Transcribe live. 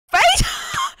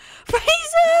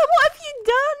Fraser, what have you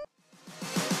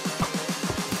done?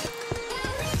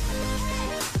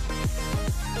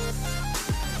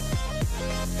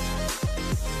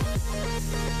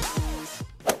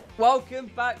 Welcome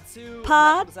back to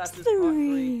Part Natural Disasters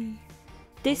 3.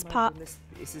 This Oh my part. goodness,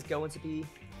 this is going to be.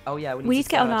 Oh yeah, We need to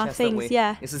get stand on our chest, don't things, we?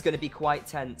 yeah. This is going to be quite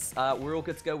tense. We're all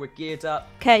good to go. We're geared up.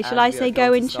 Okay, shall and I we say are go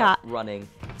going in to start chat? Running.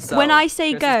 So, When I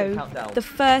say Chris is gonna go, count down. the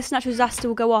first natural disaster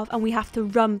will go off and we have to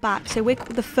run back. So we're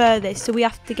the furthest, so we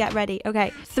have to get ready.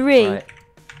 Okay, 3, Right.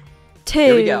 2,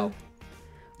 Here we go.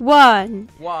 1.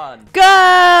 One.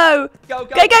 Go! Go, go,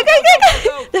 Go, go, go, go,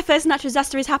 go! The first natural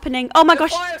disaster is happening. Oh my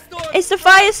gosh, Firestorm! it's the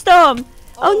firestorm!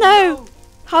 Oh no! no!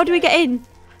 How do we get in?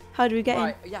 How do we get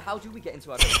Right, in? yeah, how do we get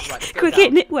into our base? Right, let's go Quick,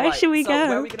 down. where Right, should we so go?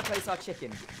 where are we going to place our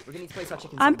chicken? We're going to need to place our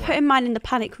chicken I'm somewhere. putting mine in the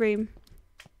panic room.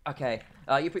 Okay,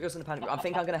 you put yours in the panic room. I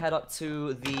think I'm going to head up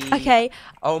to the... Okay.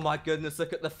 Oh my goodness,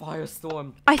 look at the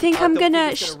firestorm. I think I'm don't gonna.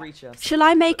 think it's gonna reach us. Shall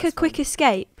I make a That's quick fine.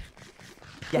 escape?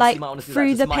 Yes, Like you might wanna do that. through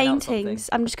Just the mine out something. paintings.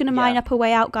 I'm just gonna mine Yeah. up a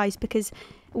way out, guys, because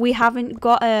we haven't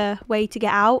got a way to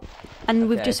get out, and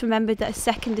we've Okay. just remembered that a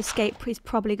second escape is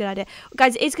probably a good idea.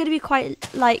 Guys, it's gonna be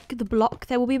quite like the block.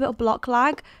 There will be a bit of block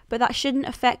lag, but that shouldn't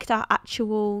affect our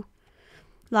actual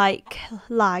like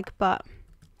lag. But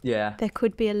Yeah. there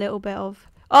could be a little bit of.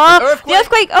 Oh, the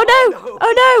earthquake! Oh no! Oh, no.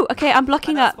 Oh no! Okay, I'm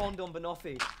blocking And that up. spawned on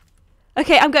Banoffee.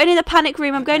 Okay, I'm going in the panic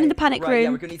room. I'm going in the panic right, Yeah,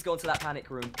 room. we're gonna need to go into that panic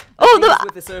room. Oh, the thing the- is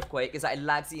with this earthquake is that it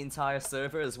lags the entire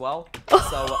server as well. So,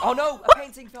 oh no, a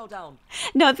painting fell down.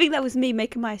 No, I think that was me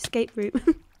making my escape route.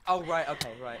 Oh right,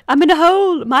 okay, right. I'm in a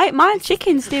hole. My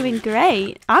chicken's doing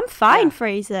great. I'm fine, Yeah.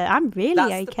 Fraser. I'm really That's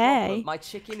the okay. problem. My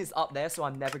chicken is up there, so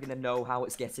I'm never gonna know how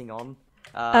it's getting on.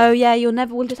 Oh yeah, you'll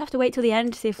never. We'll just have to wait till the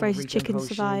end to see if or Fraser's regen chicken potion,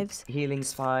 survives.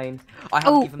 Healing's fine. I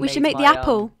haven't Oh, even we should made make the my,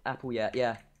 apple. Apple yet,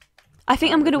 yeah. I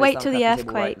think I'm gonna Place wait down till the crafting table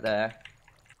earthquake. Right there.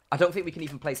 I don't think we can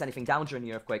even place anything down during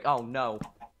the earthquake. Oh no.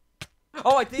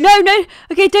 Oh, I did. No, no.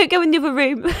 Okay, don't go in the other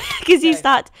room because you Okay.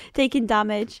 start taking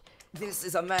damage. This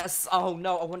is a mess. Oh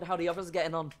no, I wonder how the others are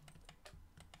getting on.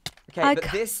 Okay, I but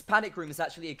ca- this panic room is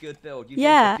actually a good build. You did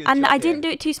Yeah, a good and job I here. didn't do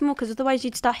it too small because otherwise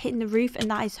you'd start hitting the roof, and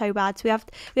that is so bad. So we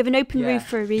have an open Yeah. roof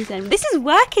for a reason. This is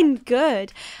working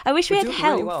good. I wish we We're had doing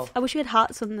health. really well. I wish we had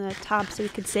hearts on the tab so we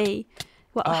could see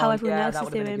how everyone yeah, else that is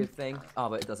would have been a doing. good thing. Oh,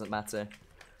 but it doesn't matter.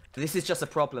 This is just a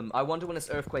problem. I wonder when this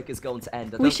earthquake is going to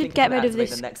end. I We don't should think get we can rid of activate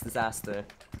this- the next disaster.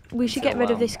 We should get until,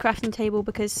 rid of this crafting table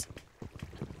because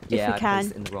Yeah, we I can.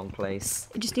 placed it in the wrong place.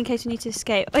 just in case we need to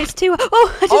escape. Oh, it's too.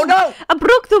 Oh, Oh no! I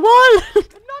broke the wall.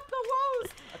 Not the walls!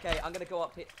 Okay, I'm gonna go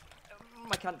up here.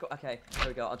 I can't go. Okay, there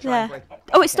we go. I'll try Yeah. and break. Oh,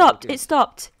 Okay, we're it stopped. good. It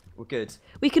stopped. We're good.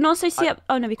 We can also see up.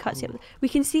 Oh no, we can't see up. We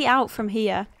can see out from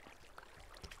here.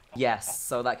 Yes,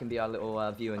 so that can be our little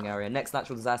viewing area. Next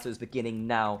natural disaster is beginning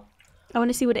now. I want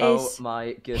to see what it Oh is.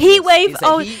 my goodness. Heat wave. It's a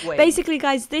Oh, heat wave. basically,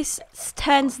 guys, this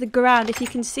turns the ground. If you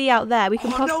can see out there, we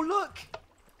can. Oh no! Look!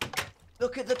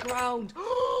 Look at the ground.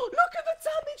 Look at the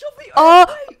damage of the Oh,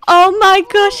 earthquake. oh my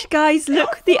gosh, guys!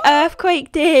 Look, the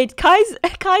earthquake did.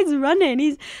 Kai's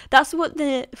running. That's what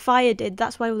the fire did.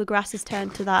 That's why all the grass has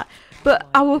turned to that. But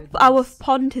Oh my our goodness.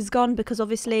 pond has gone because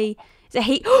obviously the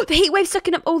heat. The heat wave's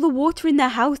sucking up all the water in their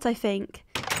house. I think.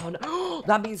 Oh no!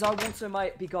 That means our water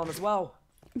might be gone as well.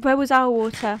 Where was our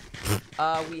water?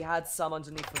 We had some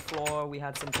underneath the floor. We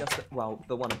had some just well,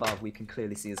 the one above we can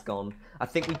clearly see is gone. I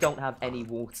think we don't have any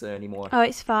water anymore. Oh,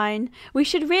 it's fine. We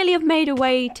should really have made a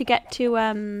way to get to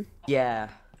Yeah.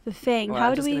 the thing. Alright, How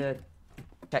I'm do just we? gonna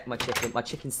check my chicken. My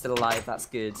chicken's still alive. That's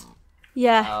good.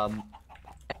 Yeah.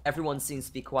 Everyone seems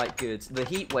to be quite good. The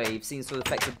heat wave seems to have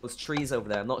affected those trees over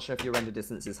there. I'm not sure if your render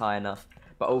distance is high enough,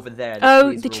 but over there. Oh,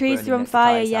 trees the are all trees burning are on next to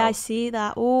fire. Kai's Yeah, I house. see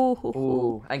that. Oh,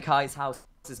 Ooh, and Kai's house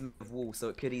is made of wool, so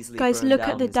it could easily. guys, burn look down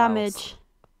at the his house. damage.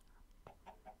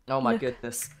 Oh my Look.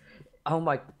 goodness. Oh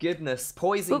my goodness.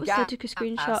 Poison Oops, gas. I took a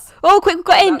screenshot. Oh, quick, we've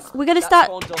got in. We're gonna start.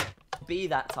 B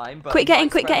that time, but Quick, get in,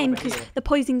 might quick, get spread in, over because here. the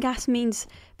poison gas means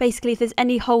basically if there's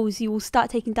any holes, you will start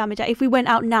taking damage. If we went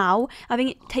out now, I think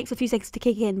it takes a few seconds to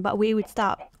kick in, but we'd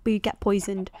get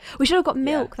poisoned. We should have got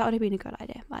milk. That would have been a good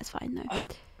idea. That's fine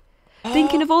though.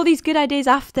 Thinking of all these good ideas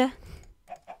after.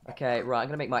 Okay, right. I'm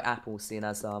gonna make my apple, seeing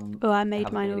as Oh, I made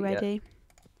haven't mine made it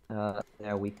yet. already.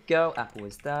 There we go. Apple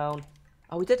is down.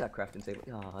 Oh, we did have crafting table.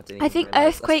 Oh, I didn't. I even think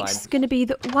realise. That's earthquake's fine. gonna be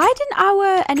the. Why didn't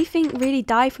our anything really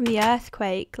die from the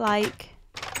earthquake? Like,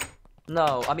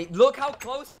 No, I mean, look how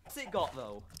close it got,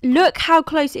 though. look how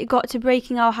close it got to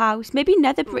breaking our house. Maybe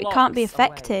Nether brick can't be Blocks away.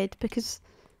 affected because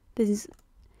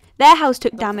their house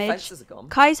took The damage. fences are gone.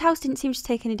 Kai's house didn't seem to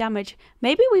take any damage.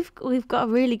 Maybe we've got a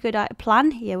really good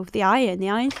plan here with the iron. The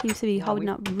iron seems to be holding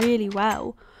up really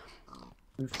well.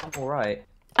 We've done all right.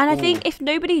 And I think if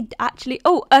nobody actually...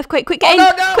 Oh, earthquake, quick, get in!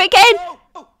 No! Quick, get in!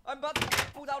 No! I'm about to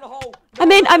fall down a hole.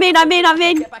 I'm in.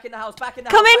 Get back in the house,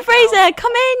 Come in, Fraser,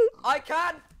 come in! I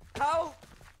can! How?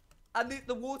 And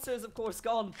the water is, of course,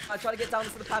 gone. I try to get down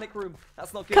into the panic room.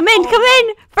 That's not good. Come in,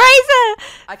 Fraser!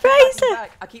 Fraser!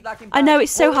 I keep lacking back. I know,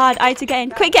 it's so hard. I had to get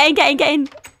in. Quick, get in.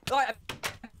 Right,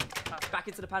 back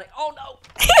into the panic. Oh, no!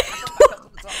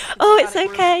 Oh, it's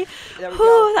okay. There we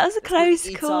Oh, go. that was a close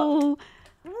call.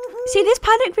 See, this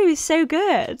panic room is so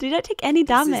good. We don't take any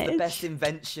damage. This is the best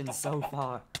invention so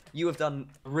far. You have done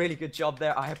a really good job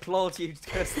there. I applaud you,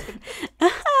 Kirsten.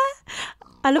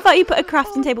 I love how you put a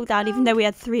crafting table down, even though we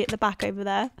had 3 at the back over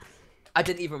there. I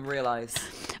didn't even realise.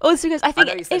 Also, because I think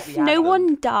know you said if we had no them.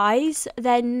 one dies,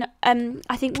 then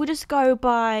I think we'll just go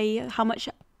by how much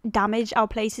damage our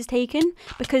place has taken.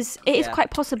 Because it is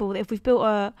quite possible that if we've built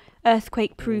a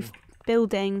earthquake-proof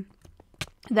building,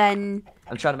 then...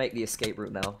 I'm trying to make the escape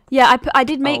route now. Yeah, I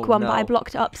did make Oh, one, but I no.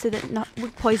 blocked it up so that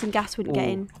poison gas wouldn't get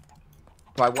in.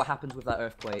 Right, what happens with that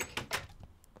earthquake?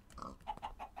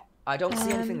 I don't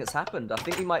see anything that's happened. I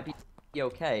think we might be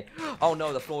okay. Oh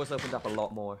no, the floor's opened up a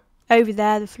lot more. Over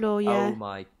there, the floor, yeah. Oh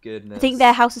my goodness. I think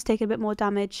their house has taken a bit more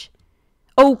damage.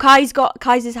 Oh, Kai's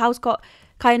house got...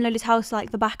 Kai and Lola's house, like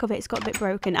the back of it's got a bit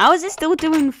broken. How is it still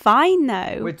doing fine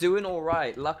though? We're doing all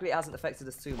right. Luckily, it hasn't affected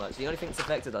us too much. The only thing that's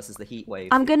affected us is the heat wave.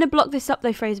 I'm gonna block this up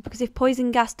though, Fraser, because if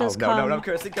poison gas does come... No,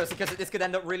 Kirsten, because this could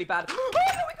end up really bad. Oh no,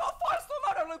 we got a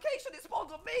firestorm out of location. It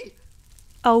spawned on me.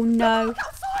 Oh no. Look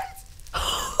outside.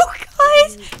 Oh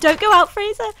guys, don't go out,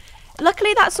 Fraser.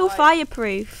 Luckily, that's all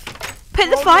fireproof. Put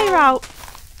the fire out.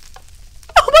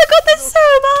 Oh my god, there's so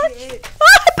much.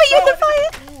 I put you in the fire.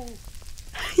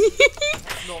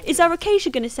 Is our acacia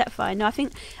going to set fire? No, I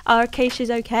think our acacia's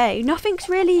okay. Nothing's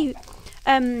really...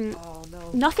 Oh no.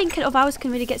 Nothing of ours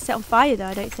can really get set on fire though,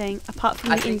 I don't think, apart from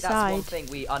the I think inside. that's one thing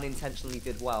we unintentionally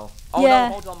did well. Oh Yeah.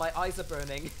 no, hold on, my eyes are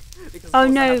burning. Because of Oh,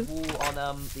 course no. I have wool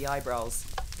on the eyebrows.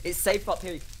 It's safe up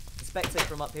here. You can spectate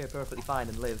from up here perfectly fine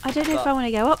and live. I don't know if but- I want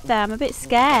to go up there. I'm a bit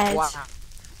scared. Wow.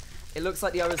 It looks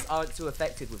like the others aren't too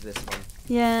affected with this one.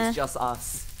 Yeah. It's just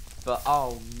us. But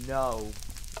oh no.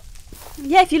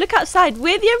 Yeah, if you look outside,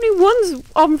 we're the only ones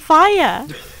on fire.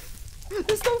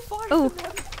 There's no fire Oh. for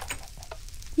them.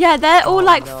 Yeah, they're all Oh,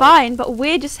 like no. fine, but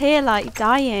we're just here like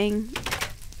dying.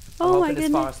 Oh my I'm hoping this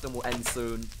goodness. firestorm will end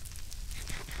soon.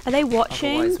 Are they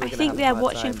watching? Otherwise, we're I gonna think have a they're hard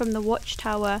watching time. from the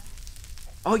watchtower.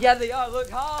 Oh yeah, they are. Look,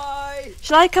 hi.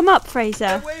 Shall I come up, They're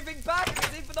Fraser? waving back.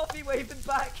 It's even not me waving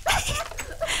back.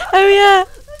 Oh yeah.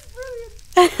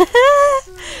 That's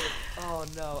brilliant. Oh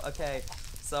no. Okay.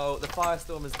 So the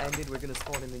firestorm has ended. We're gonna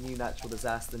spawn in the new natural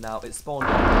disaster now. It spawned.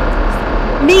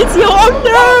 Meteor!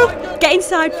 Oh no! Get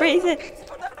inside, Fraser.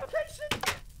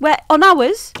 Where? On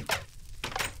ours?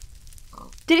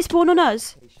 Did it spawn on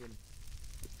us?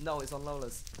 No, it's on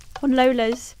Lola's. On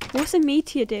Lola's? What's a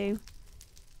meteor do?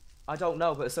 I don't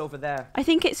know, but it's over there. I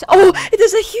think it's... Oh!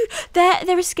 There's a huge...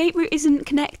 Their escape route isn't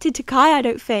connected to Kai, I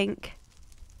don't think.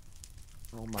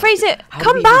 Oh my Fraser, goodness. How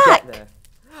come did we even get back! there?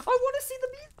 I want to see the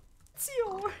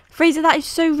meteor! Fraser, that is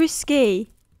so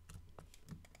risky.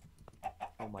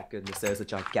 Oh my goodness, there's a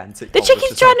gigantic... The hole chicken's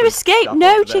that's trying to just escape! opened No,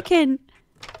 up over there. chicken!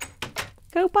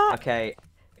 Go back. Okay,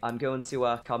 I'm going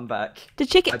to come back. The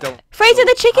chicken... I don't Fraser, know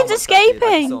the chicken's how much that did. I just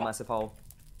escaping! saw a massive hole.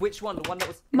 Which one? The one that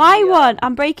was... in My the, one!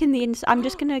 I'm breaking the ins... I'm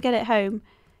just gonna get it home.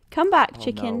 Come back, Oh,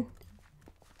 chicken. no.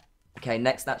 Okay,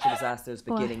 next natural disaster is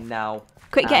beginning now.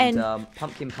 Quick, get and, in.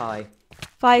 Pumpkin pie.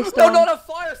 Firestorm. No, not a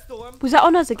firestorm! Was that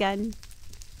on us again?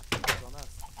 It was on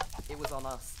us. It was on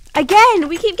us. Again!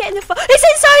 We keep getting the fire. It's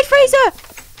inside, Fraser!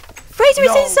 Fraser,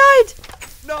 No. it's inside!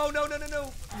 No.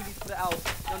 We need to put it out.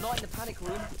 No, not in the panic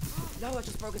room. No, I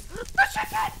just broke it. The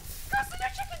chicken! Kirsten, your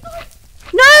chicken died!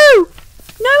 No!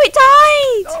 No, it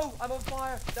died! No, I'm on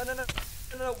fire.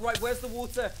 No. Right, where's the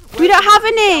water? We don't have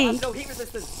any. No heat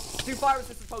resistance. Do fire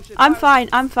resistance potion. I'm fine,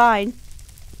 I'm fine.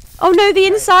 Oh no, the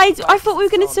inside! right, I thought we were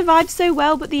going to gone. survive so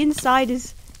well, but the inside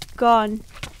is gone.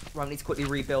 Right, I need to quickly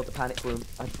rebuild the panic room.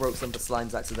 I broke some of the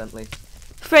slimes accidentally.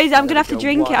 Fraser, I'm There going to have we to go,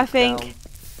 drink it, one I think. down.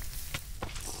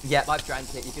 Yep, I've drank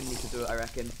it. You're going to need to do it, I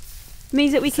reckon.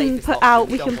 Means that we can Safest put option, out,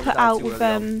 we don't can want put to die out too with,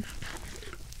 early on.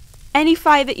 any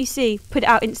fire that you see, put it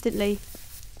out instantly.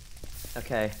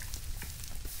 Okay.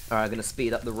 Alright, I'm going to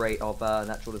speed up the rate of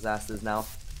natural disasters now.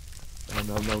 Oh,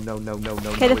 no.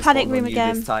 Okay, the it's panic falling room on you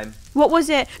again. This time. What was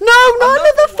it? No,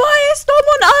 another firestorm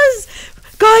on us!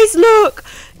 Guys, look!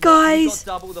 You Guys,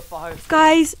 got double the fire.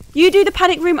 guys, you do the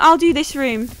panic room, I'll do this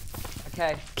room.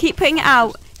 Okay. Keep putting it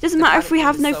out. Doesn't The matter if panic we room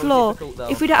have is no so floor. difficult, though.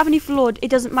 If we don't have any floor, it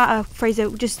doesn't matter, Fraser.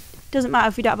 Just doesn't matter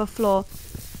if we don't have a floor.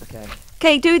 Okay.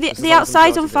 Okay, do the As long as we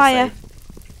outside's go on to the fire.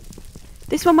 safe.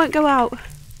 This one won't go out.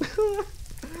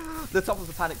 The top of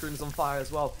the panic room's on fire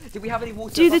as well. Did we have any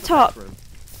water? Do the above top. panic room?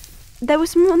 There was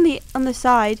some on the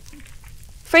side.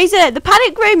 Fraser, the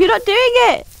panic room, you're not doing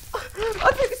it!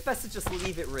 I think it's best to just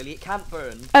leave it, really. It can't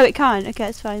burn. Oh, it can't? Okay,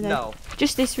 that's fine then. No.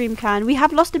 Just this room can. We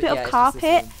have lost a bit Yeah, of it's just carpet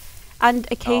this room. and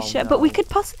acacia, Oh, but we no. could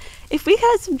if we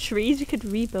had some trees, we could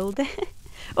rebuild it.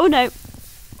 Oh no.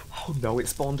 Oh no, it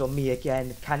spawned on me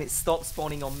again. Can it stop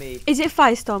spawning on me? Is it a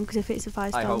firestorm? Because if it's a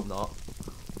firestorm. I hope not.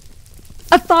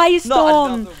 A firestorm! Not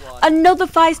another one. Another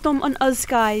firestorm on us,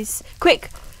 guys. Quick!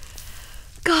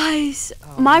 Guys,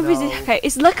 Oh, my no. okay,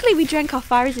 it's luckily we drank our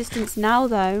fire resistance now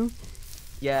though.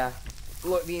 Yeah.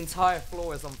 Look, the entire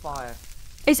floor is on fire.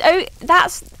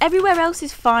 That's everywhere else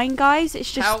is fine, guys.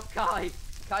 It's just Help, Kai!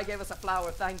 Kai gave us a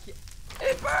flower, thank you.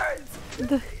 It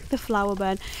burns! the flower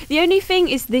burn. The only thing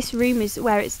is this room is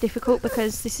where it's difficult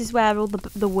because this is where all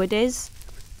the wood is.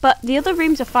 But the other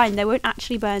rooms are fine. They won't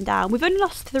actually burn down. We've only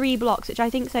lost 3 blocks, which I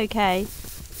think is okay.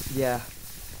 Yeah.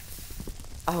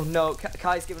 Oh no,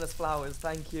 Kai's given us flowers,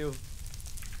 thank you.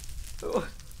 Oh.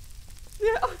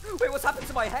 Yeah. Wait, what's happened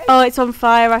to my head? Oh, it's on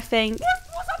fire, I think.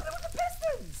 What's happening with the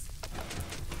pistons?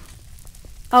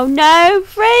 Oh no,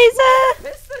 Fraser!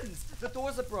 Pistons! The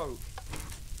doors are broke.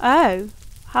 Oh,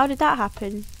 how did that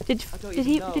happen? Did I don't did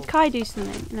even know. Did Kai do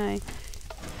something? No.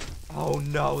 Oh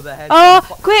no, the head. Oh,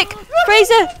 quick,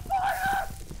 Fraser!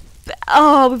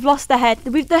 Oh, we've lost the head.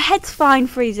 The head's fine,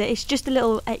 Fraser. It's just a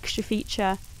little extra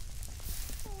feature.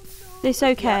 It's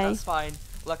okay. Yeah, that's fine.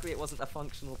 Luckily, it wasn't a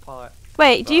functional part.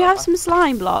 Wait, do you But have some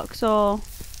slime blocks or?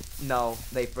 No,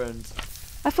 they burned.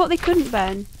 I thought they couldn't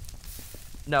burn.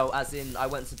 No, as in, I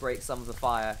went to break some of the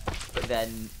fire, but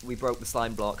then we broke the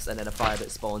slime blocks, and then a fire that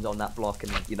spawned on that block,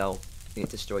 and, you know, it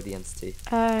destroyed the entity.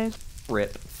 Oh.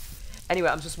 Rip. Anyway,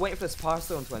 I'm just waiting for this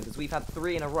firestorm to end, because we've had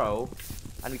 3 in a row,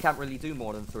 and we can't really do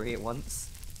more than 3 at once.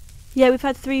 Yeah, we've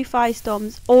had 3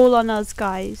 firestorms, all on us,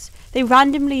 guys. They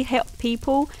randomly hit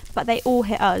people, but they all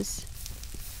hit us.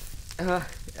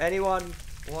 Anyone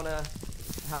wanna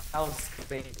house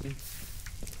cleaning?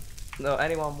 No,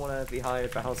 anyone wanna be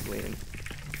hired for house cleaning?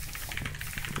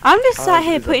 I'm just Oh, sat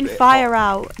here this is a putting bit fire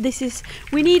out.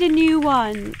 We need a new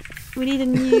one. We need a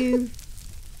new,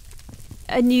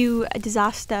 a new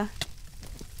disaster.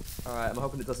 Alright, I'm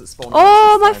hoping it doesn't spawn.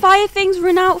 Oh, twice my this time. fire thing's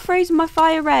run out, Fraser. My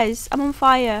fire res. I'm on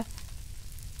fire.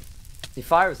 The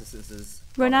fire resistance is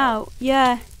Run out.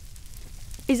 Yeah.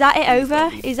 Is that it Please over?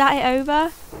 don't be- Is that it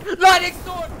over? Lightning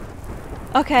storm!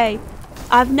 Okay.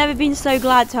 I've never been so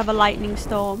glad to have a lightning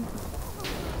storm.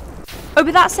 Oh,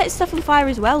 but that sets stuff on fire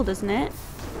as well, doesn't it?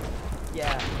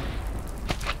 Yeah.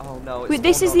 Oh no, it's Wait,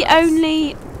 this is spawned the on us.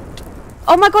 only...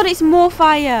 Oh my god, it's more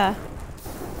fire.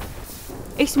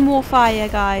 It's more fire,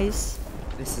 guys.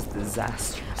 This is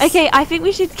disastrous. Okay, I think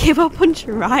we should give up on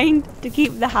trying to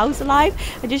keep the house alive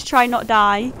and just try not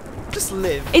die. Just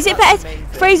live. Is it That's the better? main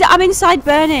thing. Fraser, I'm inside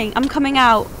burning. I'm coming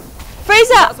out.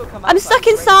 Fraser, might as well come I'm outside stuck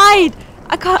and break inside.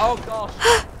 I can't. Oh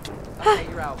gosh. Okay,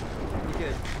 you're out. You're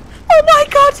good. Oh my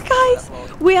god, guys. That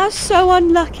block. We are so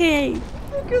unlucky.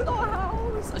 Look at our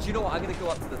house. Do you know what? I'm gonna go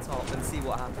up to the top and see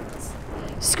what happens.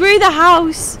 Screw the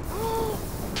house.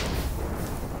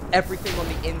 Everything on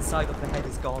the inside of the head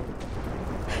is gone.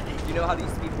 You know how they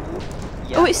used to be blue?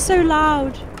 Yeah. Oh, it's so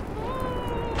loud.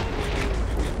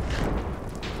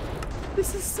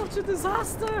 This is such a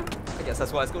disaster. I guess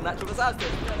that's why it's called natural disaster.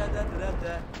 Da, da, da, da,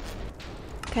 da.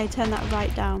 Okay, turn that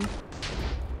right down.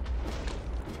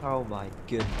 Oh my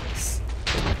goodness.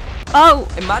 Oh,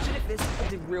 Imagine if this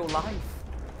happened in real life.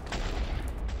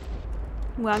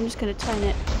 well, I'm just gonna turn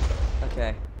it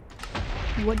Okay.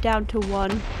 down to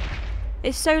 1.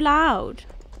 It's so loud.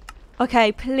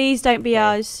 Okay, please don't be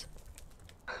Okay. us.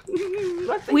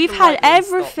 I think We've the had lightning stopped now.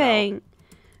 everything.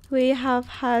 We have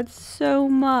had so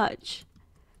much.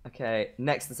 Okay,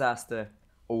 next disaster.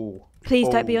 Oh. Please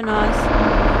don't be Oh. on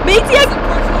us. Meteor!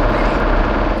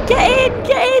 Get in!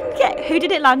 Get in! Get. Who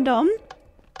did it land on?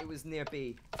 It was near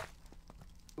B.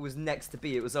 It was next to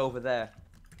B. It was over there.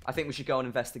 I think we should go and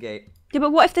investigate. Yeah,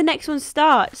 but what if the next one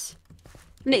starts?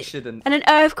 And It shouldn't. And an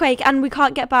earthquake, and we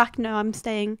can't get back. No, I'm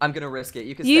staying. I'm gonna risk it.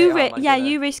 You can You stay out. I'm yeah, gonna-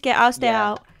 you risk it. I'll stay Yeah.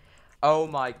 out. Oh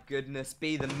my goodness.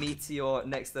 B, the meteor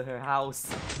next to her house.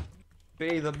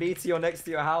 B, the meteor next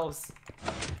to your house.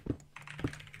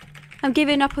 I'm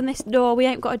giving up on this door. We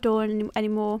ain't got a door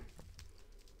anymore.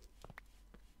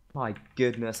 My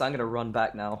goodness. I'm gonna run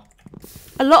back now.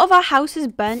 A lot of our house is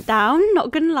burnt down.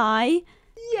 Not gonna lie.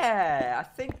 Yeah, I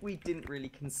think we didn't really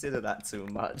consider that too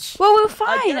much. Well, we were I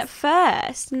fine guess- at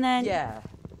first, and then Yeah.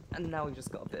 And now we've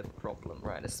just got a bit of a problem.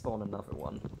 Right, let's spawn another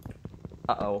one.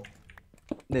 Uh-oh.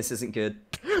 This isn't good.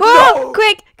 Whoa! No!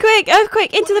 Quick, quick,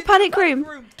 earthquake into the panic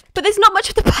room. But there's not much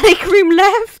of the panic room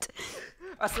left.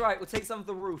 That's right. We'll take some of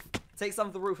the roof. Take some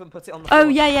of the roof and put it on the floor. Oh,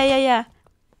 yeah.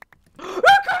 Look,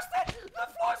 Kirsten! The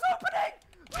floor's opening!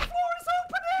 The floor is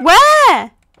opening!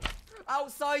 Where?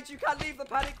 Outside, you can't leave the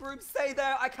panic room. Stay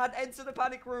there. I can't enter the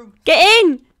panic room. Get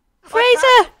in! Fraser!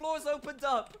 The floor's opened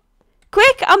up.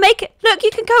 Quick, I'll make it. Look,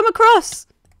 you can come across.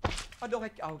 Oh, no,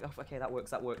 okay, that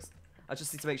works. I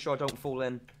just need to make sure I don't fall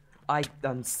in. I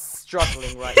am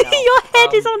struggling right now. Your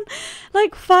head is on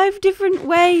like 5 different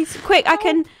ways. Quick, I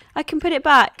can put it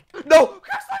back. No!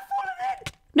 Kirsten, I've fallen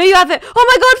in! No, you haven't. Oh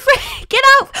my god, get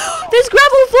out! There's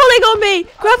gravel falling on me!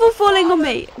 Gravel falling on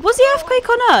me. Was the earthquake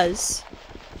on us?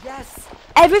 Yes.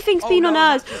 Everything's been on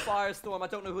us. Firestorm. I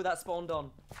don't know who that spawned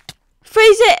on.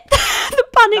 Freeze it! The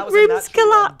panic room's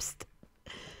collapsed.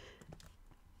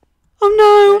 Oh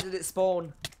no! Where did it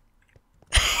spawn?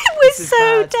 We're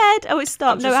so dead. Oh, it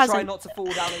stopped. No, it hasn't. Try not to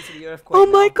fall down into the earthquake. Oh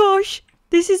my gosh!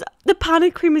 The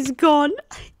panic room is gone.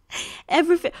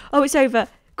 Everything. Oh, it's over.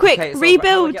 Quick, okay,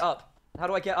 rebuild. How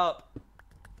do I get up?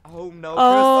 Oh no!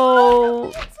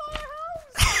 Oh.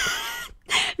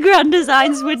 Grand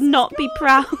Designs would not be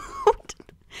proud.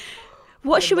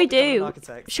 What should we do?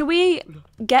 Should we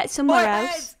get somewhere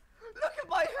else? Look at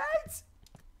my head!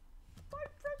 My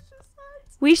precious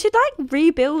head! We should like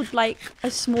rebuild like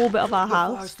a small bit of our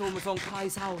house. The firestorm was on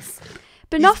Kai's house.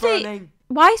 But He's nothing. burning.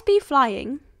 Why is Bee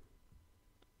flying?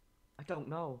 I don't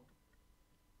know.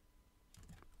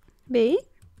 Bee?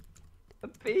 A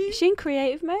bee? Is she in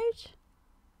creative mode?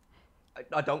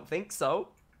 I don't think so.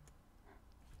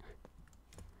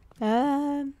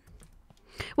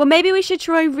 Well, maybe we should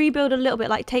try rebuild a little bit,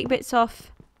 like take bits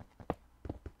off.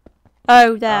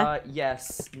 Oh, there.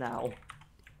 Yes, now.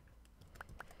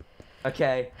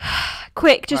 Okay.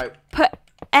 Quick, just put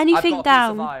anything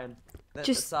down. I've got a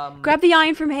piece of iron. Just grab the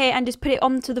iron from here and just put it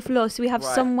onto the floor so we have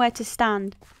Right. somewhere to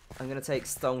stand. I'm going to take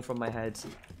stone from my head.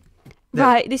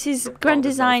 Right, this is Grand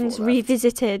there's no Designs floor left.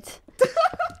 Revisited.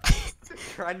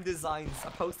 Grand Designs,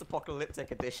 a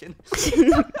post-apocalyptic edition.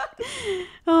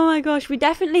 Oh my gosh, we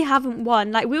definitely haven't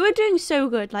won. Like, we were doing so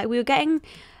good. Like,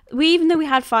 even though we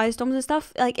had firestorms and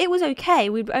stuff, like, it was okay.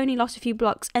 We'd only lost a few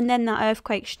blocks, and then that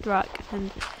earthquake struck,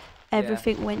 and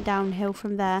everything went downhill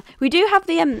from there. We do have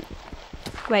the,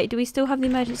 wait, do we still have the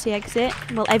emergency exit?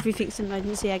 Well, everything's an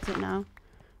emergency exit now.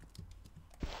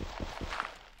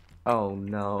 Oh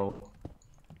no.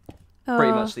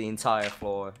 Pretty much the entire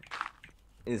floor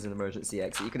is an emergency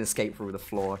exit. You can escape through the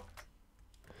floor.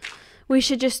 We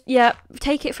should just,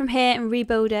 take it from here and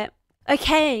rebuild it.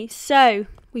 Okay, so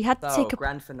we had to take a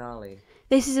grand finale.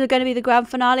 This is going to be the grand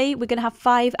finale. We're going to have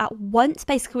 5 at once.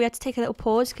 Basically, we had to take a little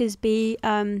pause because B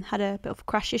had a bit of a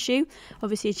crash issue.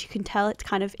 Obviously, as you can tell, it's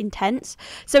kind of intense.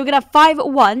 So we're going to have 5 at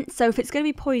once. So if it's going to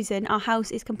be poison, our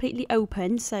house is completely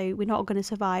open. So we're not going to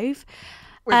survive.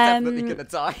 We're definitely going to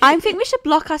die. I think we should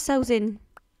block ourselves in.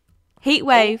 Heat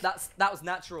wave. Oh, that was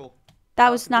natural.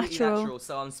 That was natural.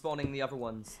 So I'm spawning the other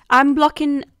ones. I'm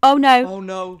blocking. Oh no. Oh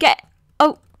no.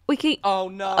 We can. Oh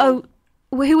no. Oh,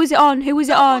 who was it on? Who was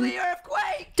it on? The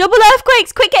earthquake. Double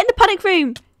earthquakes! Quick, get in the panic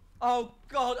room. Oh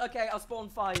god. Okay, I'll spawn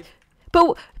 5.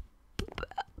 But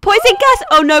poison gas.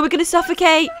 Oh no, we're gonna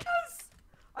suffocate.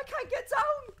 I can't get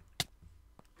down.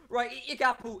 Right, eat your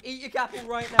gapple. Eat your gapple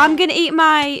right now. I'm gonna eat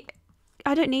my.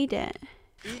 I don't need it.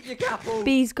 Eat your gapple.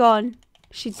 Bee's gone.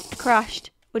 She crashed.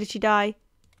 Or did she die?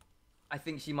 I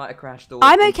think she might have crashed.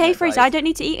 I'm okay, Fraser. I don't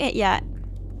need to eat it yet.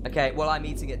 Okay, well, I'm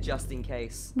eating it just in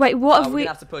case. Wait, what have we're we...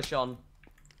 gonna have to push on.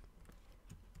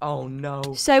 Oh, no.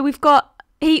 So we've got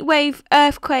heat wave,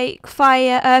 earthquake,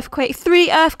 fire, earthquake,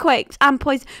 3 earthquakes, and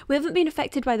poison. We haven't been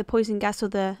affected by the poison gas or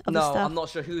the other stuff. No, I'm not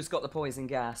sure who's got the poison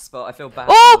gas, but I feel bad.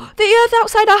 Oh, the earth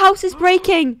outside our house is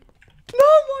breaking. No,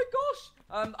 my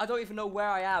gosh. I don't even know where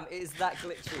I am. It is that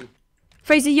glitchy.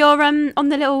 Fraser, you're on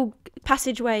the little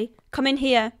passageway. Come in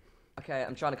here. Okay,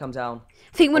 I'm trying to come down.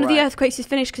 I think one of the earthquakes is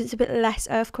finished because it's a bit less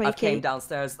earthquakey. I came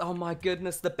downstairs. Oh my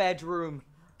goodness, the bedroom.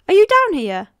 Are you down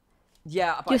here?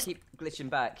 Yeah, but I keep glitching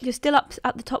back. You're still up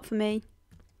at the top for me.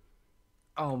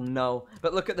 Oh no.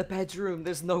 But look at the bedroom.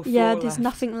 There's no floor Yeah, there's left.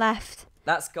 nothing left.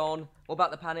 That's gone. What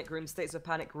about the panic room? States of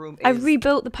panic room is... I've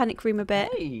rebuilt the panic room a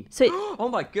bit. Hey. So Oh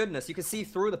my goodness, you can see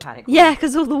through the panic room. yeah,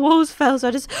 because all the walls fell, so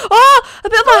I just... Oh, a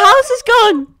bit of our house is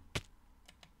gone.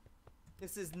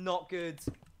 This is not good.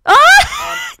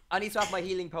 Ah! I need to have my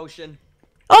healing potion.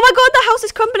 Oh my god, the house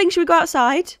is crumbling. Should we go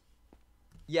outside?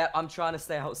 Yeah, I'm trying to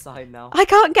stay outside now. I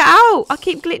can't get out. I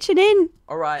keep glitching in.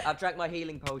 Alright, I've drank my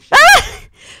healing potion. Ah!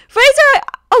 Fraser!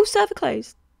 Oh, server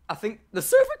closed. I think the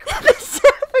server crashed. The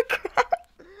server crashed.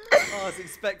 I was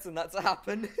expecting that to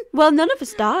happen. Well, none of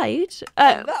us died.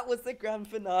 And that was the grand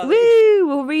finale. Woo!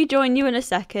 We'll rejoin you in a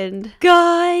second.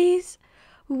 Guys,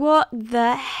 what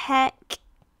the heck?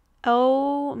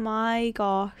 Oh my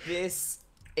gosh. This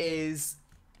is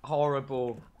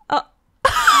horrible. Oh.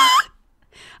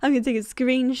 I'm going to take a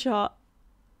screenshot.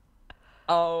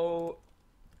 Oh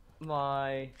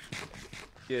my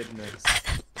goodness.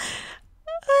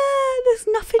 There's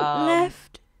nothing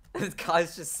left. This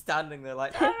guy's just standing there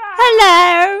like,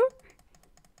 Hello!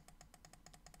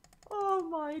 oh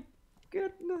my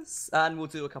goodness. And we'll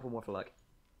do a couple more for luck.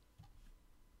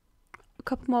 A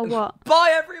couple more what?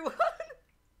 Bye, everyone!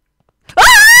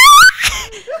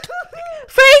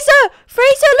 Fraser!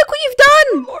 Fraser, look what you've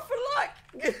done! More for luck!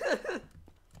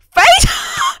 Fraser!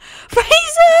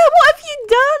 Fraser, what have you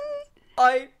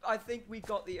done? I think we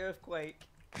got the earthquake.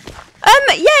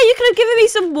 Yeah, you could have given me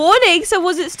some warning so I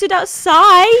wasn't stood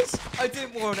outside. I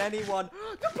didn't warn anyone.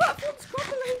 The platform's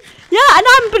crumbling. Yeah, and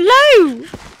I'm below.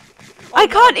 Oh, I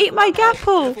no, can't I'm eat my gonna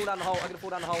fall gapple. down the hole. I'm gonna fall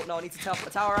down the hole. No, I need to tap the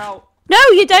tower out. No,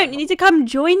 you don't. You need to come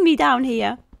join me down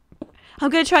here. I'm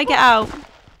going to try and get out.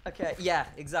 Okay, yeah,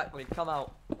 exactly. Come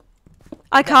out.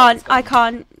 I can't. I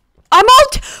can't. I'm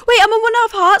out. Wait, I'm on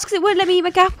 1.5 hearts because it won't let me eat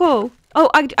my gapple. Oh,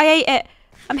 I ate it.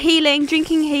 I'm healing,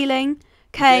 drinking healing.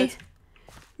 Okay.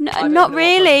 No, not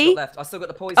really. Left. I still got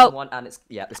the poison one, and it's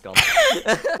gone.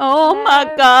 Oh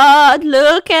my God!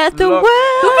 Look at the world.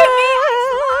 Look at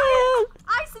me!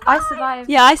 I survived.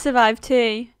 Yeah, I survived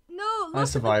too. No, look I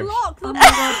survived. at the block.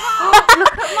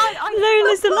 Look at mine.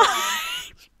 Lola's alive.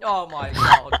 Oh my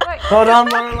God. Well done,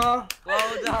 Lola.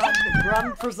 Well done.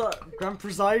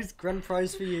 Grand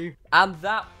prize for you. And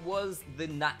that was the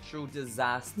natural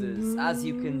disasters. As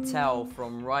you can tell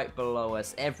from right below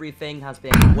us, everything has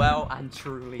been well and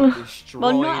truly destroyed.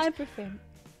 Well, not everything.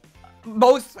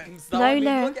 Most things, though. I mean,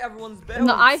 Lola. look at everyone's builds.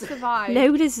 No, I survived.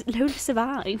 Lola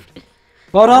survived.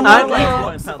 Well done, I'd Lola. like to Lola.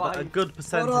 point out that a good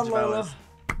percentage Well done, of Lola. ours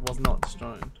was not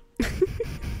destroyed.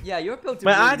 Yeah, your build did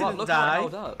But really I well. didn't Look how it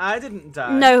held die. up. I didn't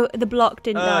die. No, the block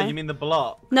didn't die. You mean the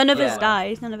block? None of us Yeah.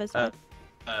 died. None of us died.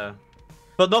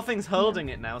 But nothing's holding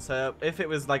it now, so if it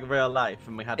was like real life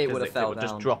and we had It would've physics, fell it would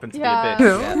just down. drop into Yeah.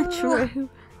 the abyss. Yeah. True.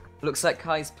 Looks like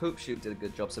Kai's poop shoot did a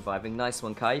good job surviving. Nice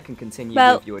one, Kai. You can continue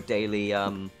Well- with your daily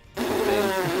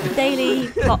The daily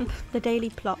plop. The daily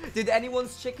plop. Did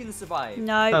anyone's chicken survive?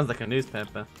 No. Sounds like a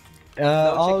newspaper.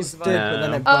 Ours chicken did, but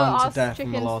then it Oh, burned to our death on the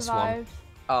chicken last one. survived.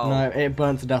 Oh. No, it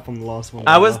burned to death on the last one.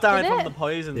 I was Lola. dying Did from it? the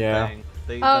poison Yeah.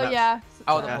 thing. Oh yeah.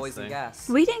 Oh, the Gas poison thing. gas.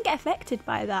 We didn't get affected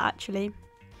by that actually.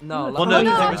 No, Well, Oh, no, no,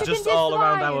 because our it was chicken just did all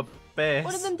around our survive. base,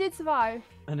 One of them did survive.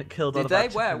 and it killed all Did of our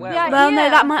they? Where? chickens. Where? Yeah. Well, no,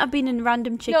 that might have been in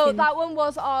random chicken. No, that one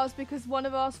was ours because one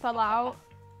of ours fell out.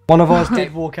 One of us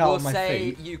did walk out We'll on my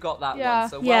say feet. you got that Yeah. one.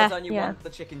 So Yeah. well done, you Yeah. won the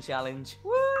chicken challenge.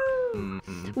 Woo!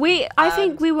 I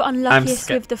think And- we were unluckiest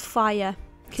scared. with the fire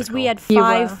because we had You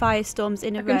 5 were. firestorms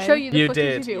in a I row. can show you the You footage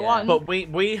did, if you yeah. want. But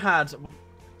we had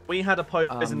a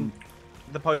poison,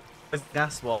 the poison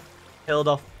gas wall killed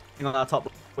off on our top.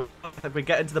 If we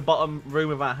get into the bottom room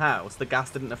of our house, the gas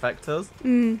didn't affect us.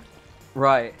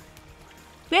 Right.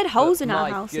 We had holes But in our my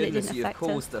house and it goodness, didn't you affect us.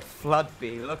 caused a flood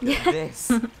bee. Look at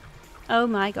this. Oh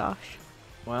my gosh.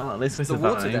 Well, at least we The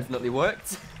water survived. definitely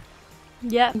worked.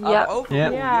 Yep. Yeah. Overall, Yeah.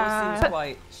 yours seems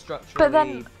quite structurally But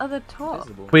then at the top.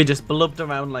 visible. We just blubbed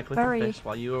around like little Very- fish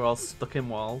while you were all stuck in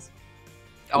walls.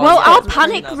 Oh, Well, yeah, our it's really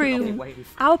panic nice, lovely room-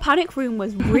 wave. Our panic room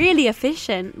was really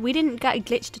efficient. We didn't get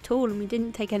glitched at all and we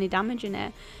didn't take any damage in it.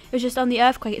 It was just on the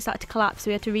earthquake it started to collapse so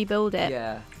we had to rebuild it.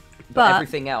 Yeah. But But-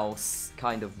 everything else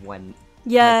kind of went.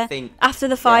 Yeah. I think After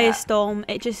the Yeah. firestorm,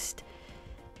 it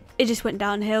just went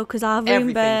downhill because our room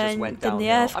everything burned, just went then downhill.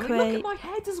 the I earthquake. mean, look at my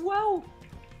head as well.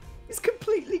 It's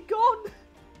completely gone.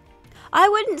 I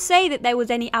wouldn't say that there was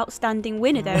any outstanding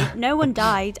winner though. No one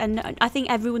died, and I think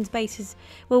everyone's bases.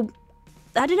 Well,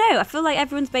 I don't know. I feel like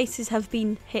everyone's bases have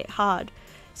been hit hard.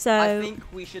 So I think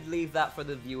we should leave that for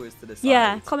the viewers to decide.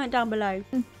 yeah, comment down below.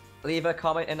 Leave a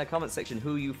comment in the comment section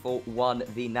who you thought won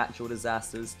the natural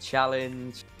disasters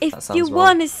challenge. If That sounds you wrong.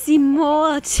 want to see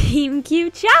more Team Q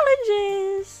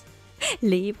challenges,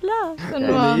 leave love,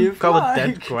 Leave Got the like.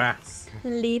 dead grass.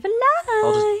 leave a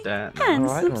I'll just like, dare. and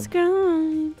Alright then.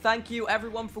 subscribe. Thank you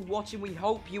everyone for watching. We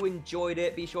hope you enjoyed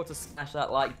it. Be sure to smash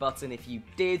that like button if you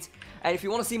did. And if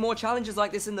you want to see more challenges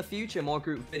like this in the future, more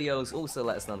group videos, also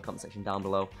let us know in the comment section down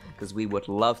below, because we would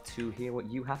love to hear what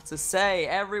you have to say.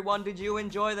 Everyone, did you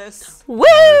enjoy this?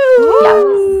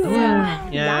 Woo! Yeah.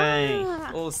 Yay.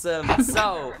 Awesome.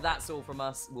 So, that's all from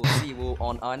us. We'll see you all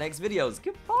on our next videos.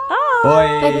 Goodbye.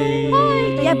 Bye.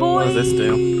 Boy. Yeah, What boy. does this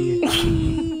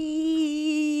do?